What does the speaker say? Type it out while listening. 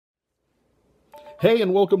Hey,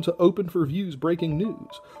 and welcome to Open for Views Breaking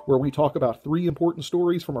News, where we talk about 3 important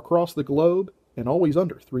stories from across the globe, and always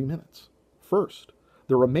under 3 minutes. First,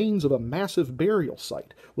 the remains of a massive burial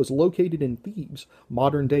site was located in Thebes,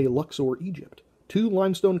 modern-day Luxor, Egypt. 2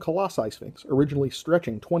 limestone colossi sphinx, originally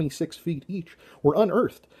stretching 26 feet each, were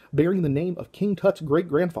unearthed, bearing the name of King Tut's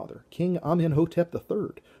great-grandfather, King Amenhotep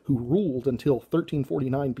III, who ruled until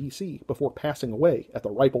 1349 BC before passing away at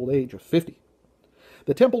the ripe old age of 50.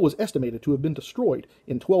 The temple was estimated to have been destroyed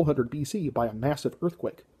in 1200 BC by a massive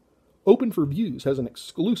earthquake. Open for Views has an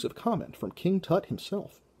exclusive comment from King Tut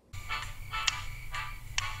himself.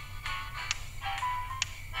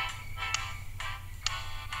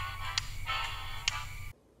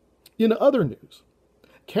 In other news,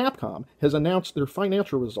 Capcom has announced their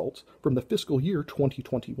financial results from the fiscal year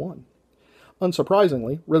 2021.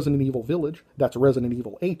 Unsurprisingly, Resident Evil Village, that's Resident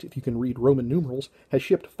Evil 8 if you can read Roman numerals, has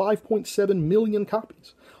shipped 5.7 million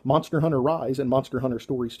copies. Monster Hunter Rise and Monster Hunter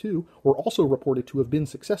Stories 2 were also reported to have been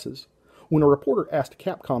successes. When a reporter asked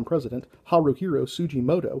Capcom president Haruhiro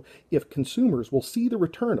Sugimoto if consumers will see the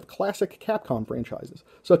return of classic Capcom franchises,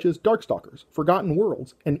 such as Darkstalkers, Forgotten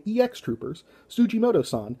Worlds, and EX Troopers,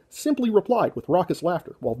 Sugimoto-san simply replied with raucous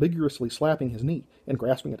laughter while vigorously slapping his knee and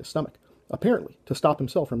grasping at his stomach, apparently to stop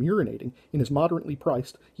himself from urinating in his moderately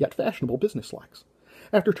priced, yet fashionable business slacks.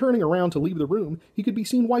 After turning around to leave the room, he could be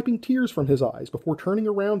seen wiping tears from his eyes before turning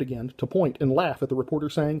around again to point and laugh at the reporter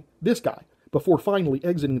saying, "This guy," before finally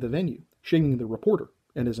exiting the venue, shaming the reporter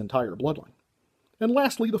and his entire bloodline. And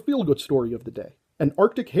lastly, the feel-good story of the day. An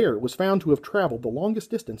Arctic hare was found to have traveled the longest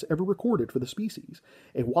distance ever recorded for the species,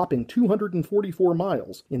 a whopping 244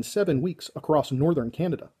 miles in 7 weeks across northern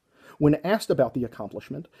Canada. When asked about the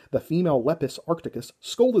accomplishment, the female Lepus Arcticus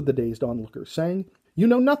scolded the dazed onlookers, saying, "You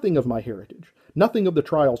know nothing of my heritage, nothing of the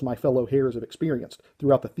trials my fellow hares have experienced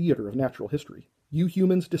throughout the theater of natural history. You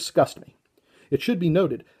humans disgust me." It should be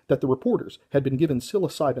noted that the reporters had been given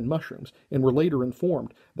psilocybin mushrooms and were later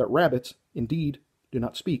informed that rabbits, indeed, do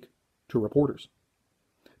not speak to reporters.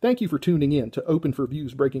 Thank you for tuning in to Open for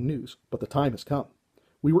Views Breaking News, but the time has come.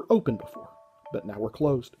 We were open before, but now we're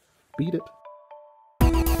closed. Beat it.